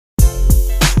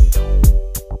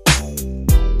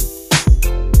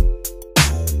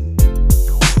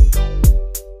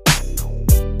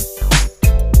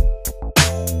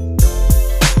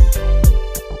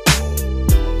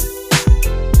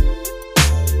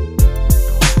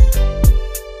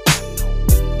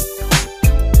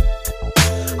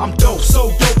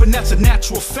it's a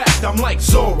natural fact. I'm like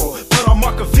Zorro, but I'll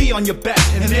mark a V on your back.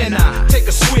 And then I take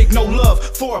a swig, no love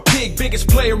for a pig. Biggest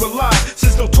player alive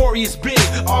since Notorious Big.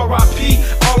 R.I.P.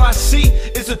 All I see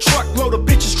is a truckload of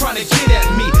bitches trying to get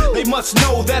at me. They must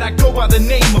know that I go by the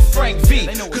name of Frank V.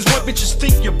 Cause when bitches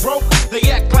think you're broke, they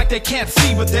act like they can't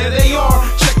see, but there they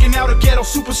are, checking out a ghetto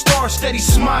superstar, steady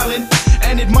smiling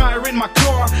and admiring my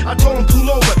car. I told them pull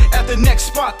over at the next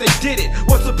spot, they did it.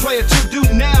 What's a player to do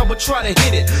now but try to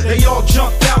hit it? They all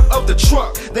jumped out of the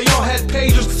truck, they all had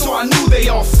pagers, so I knew they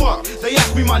all fucked. They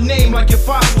asked me my name like if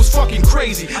I was fucking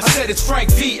crazy. I said it's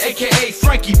Frank V, aka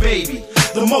Frankie Baby.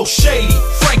 The most shady,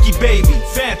 Frankie Baby,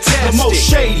 fantastic. The most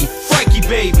shady, Frankie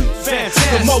Baby,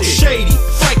 fantastic. The most shady,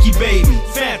 Frankie Baby,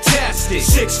 fantastic.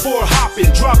 6'4"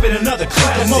 hopping, dropping another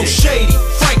classic. The most shady,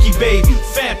 Frankie Baby,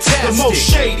 fantastic. The most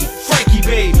shady, Frankie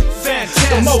Baby,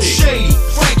 fantastic. The most shady,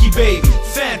 Frankie Baby,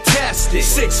 fantastic.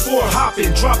 6'4"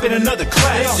 hopping, dropping another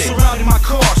classic. They all surrounded my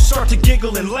car, start to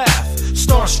giggle and laugh.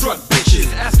 Starstruck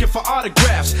bitches asking for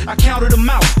autographs. I counted them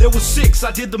out, there was 6,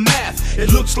 I did the math.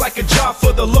 It looks like a job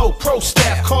for the low pro staff.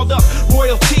 Called up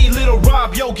royalty, little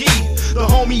Rob Yogi, the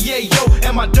homie Yayo,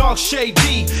 and my dog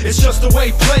Shady. It's just the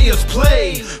way players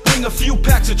play. Bring a few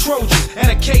packs of Trojans and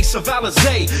a case of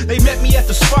Alizé. They met me at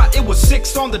the spot, it was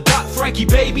 6 on the dot. Frankie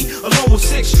Baby, along with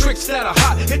 6 tricks that are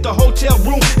hot. Hit the hotel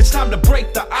room, it's time to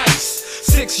break the ice.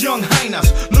 6 young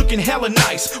hyenas, looking hella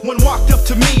nice. One walked up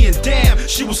to me and damn,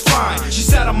 she was fine. She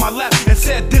sat on my lap and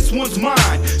said, this one's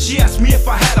mine. She asked me if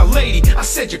I had a lady, I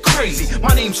said, you're crazy.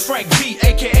 My name's Frank V,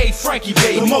 aka Frankie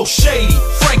Baby. The most shady,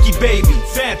 Frankie Baby,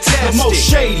 fantastic. The most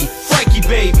shady, Frankie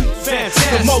Baby,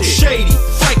 fantastic. The most shady,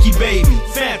 Frankie Baby,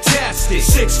 fantastic.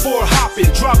 6'4"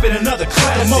 hopping, dropping another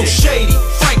classic. The most shady,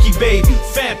 Frankie Baby,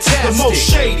 fantastic. The most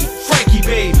shady, Frankie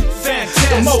Baby, fantastic.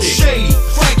 The most shady,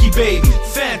 Frankie Baby,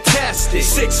 fantastic.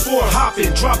 6'4"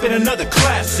 hopping, dropping another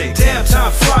classic. Damn,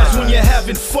 time flies when you're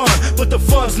having fun, but the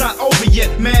fun's not over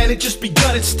yet, man. It just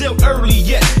begun, it's still early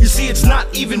yet. You see, it's not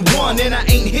even 1 and I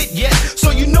ain't hit yet,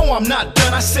 so you know I'm not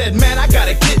done. I said, man, I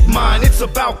gotta get mine. It's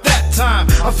about that time.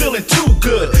 I'm feeling too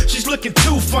good. She's looking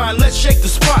too fine. Let's shake the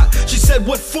spot. She said,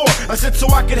 what for? I said, so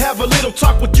I could have a little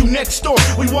talk with you next door.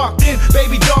 We walked in,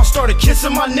 baby doll started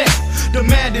kissing my neck,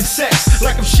 demanding sex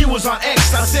like if she was on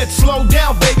X. I said, slow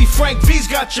down, baby. Frank V's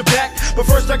got your back, but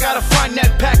first I gotta find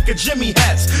that pack of Jimmy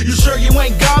hats. You sure you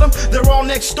ain't got them? They're all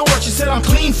next door. She said, I'm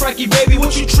clean, Frankie Baby.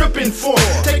 What you tripping for?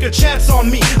 Take a chance on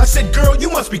me. I said, girl, you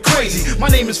must be crazy. My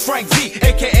name is Frank V,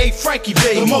 aka Frankie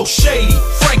Baby. The most shady,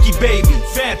 Frankie Baby,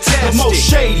 fantastic. The most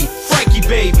shady, Frankie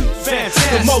Baby,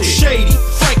 fantastic. The most shady,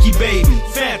 Frankie Baby,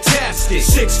 fantastic.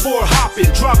 6'4"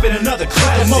 hopping, dropping another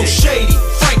classic. The most shady,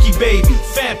 Frankie Baby,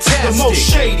 fantastic. The most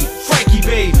shady, Frankie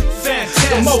Baby, fantastic.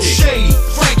 The most shady,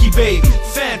 Frankie Baby,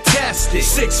 fantastic.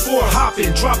 6'4"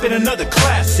 hopping, dropping another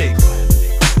classic.